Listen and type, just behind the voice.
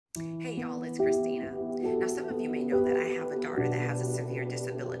Hey y'all, it's Christina. Now, some of you may know that I have a daughter that has a severe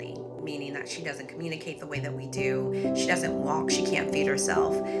disability, meaning that she doesn't communicate the way that we do. She doesn't walk, she can't feed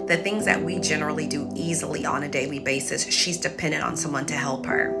herself. The things that we generally do easily on a daily basis, she's dependent on someone to help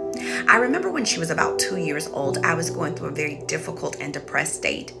her. I remember when she was about 2 years old, I was going through a very difficult and depressed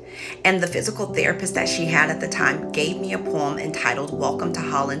state. And the physical therapist that she had at the time gave me a poem entitled Welcome to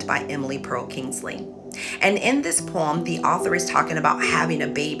Holland by Emily Pearl Kingsley. And in this poem, the author is talking about having a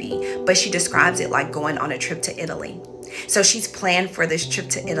baby, but she describes it like going on a trip to Italy. So she's planned for this trip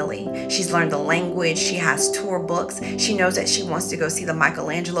to Italy. She's learned the language. She has tour books. She knows that she wants to go see the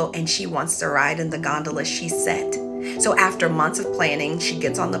Michelangelo and she wants to ride in the gondola she set. So after months of planning, she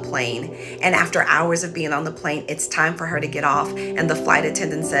gets on the plane. And after hours of being on the plane, it's time for her to get off. And the flight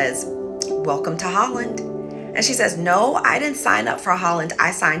attendant says, "Welcome to Holland." And she says, "No, I didn't sign up for Holland.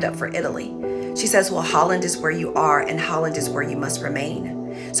 I signed up for Italy." She says, "Well, Holland is where you are and Holland is where you must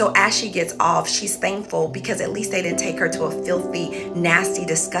remain." So as she gets off, she's thankful because at least they didn't take her to a filthy, nasty,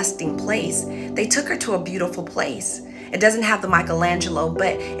 disgusting place. They took her to a beautiful place. It doesn't have the Michelangelo,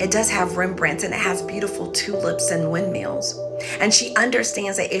 but it does have Rembrandt, and it has beautiful tulips and windmills. And she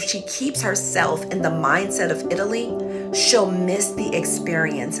understands that if she keeps herself in the mindset of Italy, she'll miss the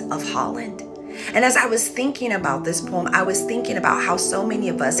experience of Holland. And as I was thinking about this poem, I was thinking about how so many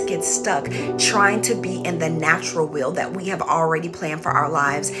of us get stuck trying to be in the natural will that we have already planned for our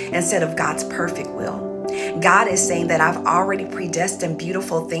lives instead of God's perfect will. God is saying that I've already predestined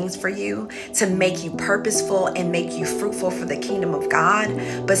beautiful things for you to make you purposeful and make you fruitful for the kingdom of God.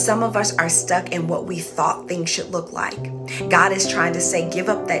 But some of us are stuck in what we thought things should look like. God is trying to say, give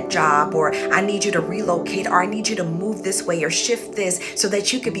up that job, or I need you to relocate, or I need you to move this way or shift this so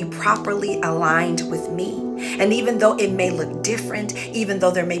that you could be properly aligned with me. And even though it may look different, even though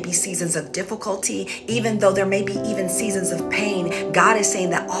there may be seasons of difficulty, even though there may be even seasons of pain, God is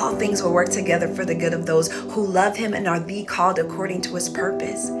saying that all things will work together for the good of those who love him and are the called according to his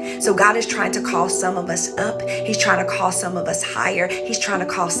purpose. So God is trying to call some of us up. He's trying to call some of us higher. He's trying to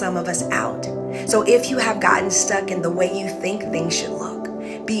call some of us out. So if you have gotten stuck in the way you think things should look,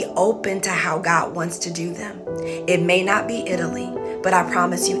 be open to how God wants to do them. It may not be Italy, but I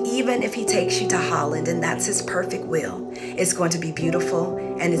promise you, even if he takes you to Holland and that's his perfect will, it's going to be beautiful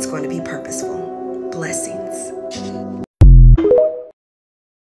and it's going to be purposeful. Blessings.